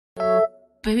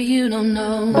Baby, you don't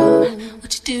know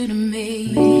what you do to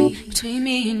me. Between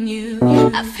me and you,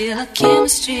 I feel like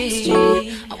chemistry.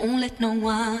 I won't let no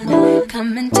one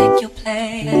come and take your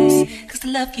place, 'cause the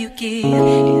love you give,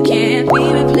 it can't be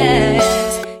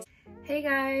replaced. Hey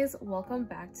guys, welcome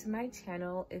back to my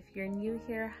channel. If you're new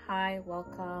here, hi,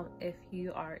 welcome. If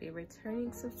you are a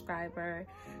returning subscriber,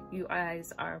 you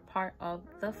guys are part of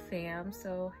the fam.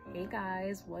 So hey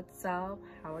guys, what's up?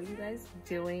 How are you guys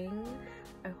doing?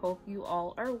 I hope you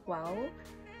all are well.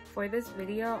 For this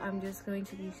video, I'm just going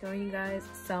to be showing you guys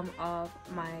some of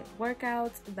my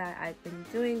workouts that I've been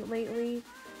doing lately.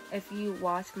 If you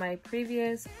watched my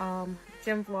previous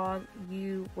gym vlog,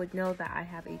 you would know that I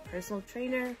have a personal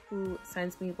trainer who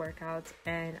sends me workouts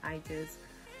and I just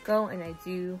go and I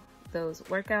do those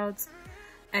workouts.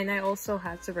 And I also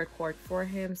had to record for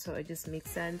him, so it just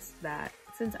makes sense that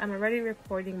since I'm already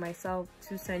recording myself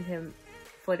to send him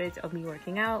footage of me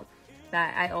working out,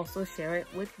 that I also share it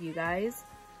with you guys.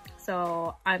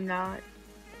 So I'm not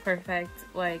perfect,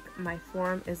 like my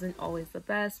form isn't always the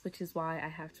best, which is why I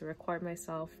have to record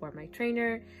myself for my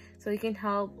trainer so he can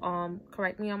help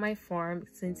correct me on my form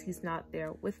since he's not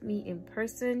there with me in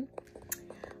person.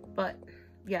 But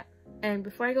yeah, and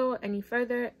before I go any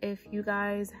further, if you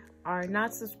guys are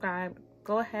not subscribed,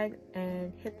 go ahead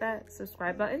and hit that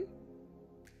subscribe button.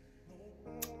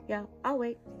 Yeah, I'll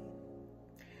wait.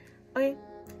 Okay,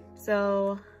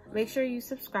 so make sure you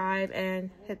subscribe and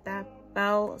hit that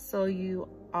bell so you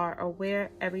are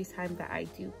aware every time that I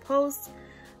do post.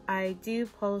 I do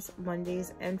post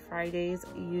Mondays and Fridays.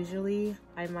 Usually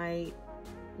I might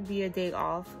be a day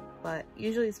off, but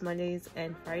usually it's Mondays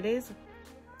and Fridays.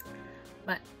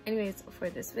 But anyways, for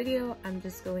this video, I'm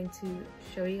just going to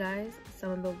show you guys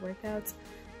some of the workouts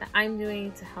that I'm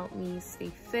doing to help me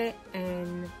stay fit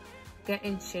and get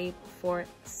in shape for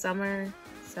summer.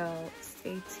 So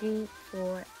stay tuned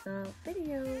for the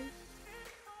video.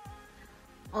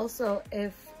 Also,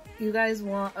 if you guys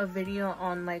want a video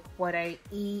on like what I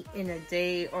eat in a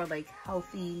day or like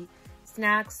healthy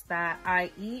snacks that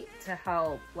I eat to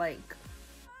help like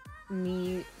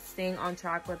me staying on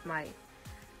track with my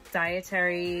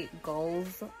dietary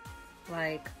goals,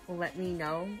 like let me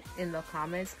know in the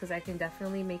comments, because I can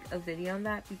definitely make a video on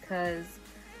that, because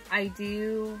I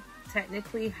do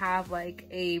technically have like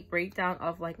a breakdown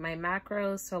of like my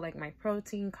macros, so like my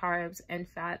protein, carbs, and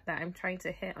fat that I'm trying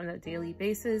to hit on a daily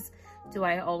basis. Do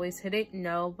I always hit it?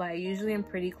 No, but I usually am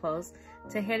pretty close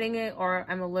to hitting it, or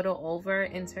I'm a little over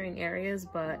in certain areas.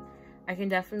 But I can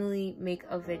definitely make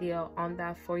a video on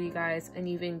that for you guys, and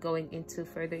even going into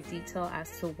further detail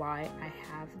as to why I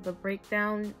have the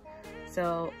breakdown.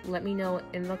 So let me know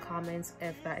in the comments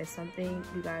if that is something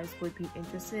you guys would be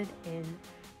interested in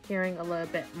hearing a little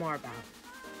bit more about.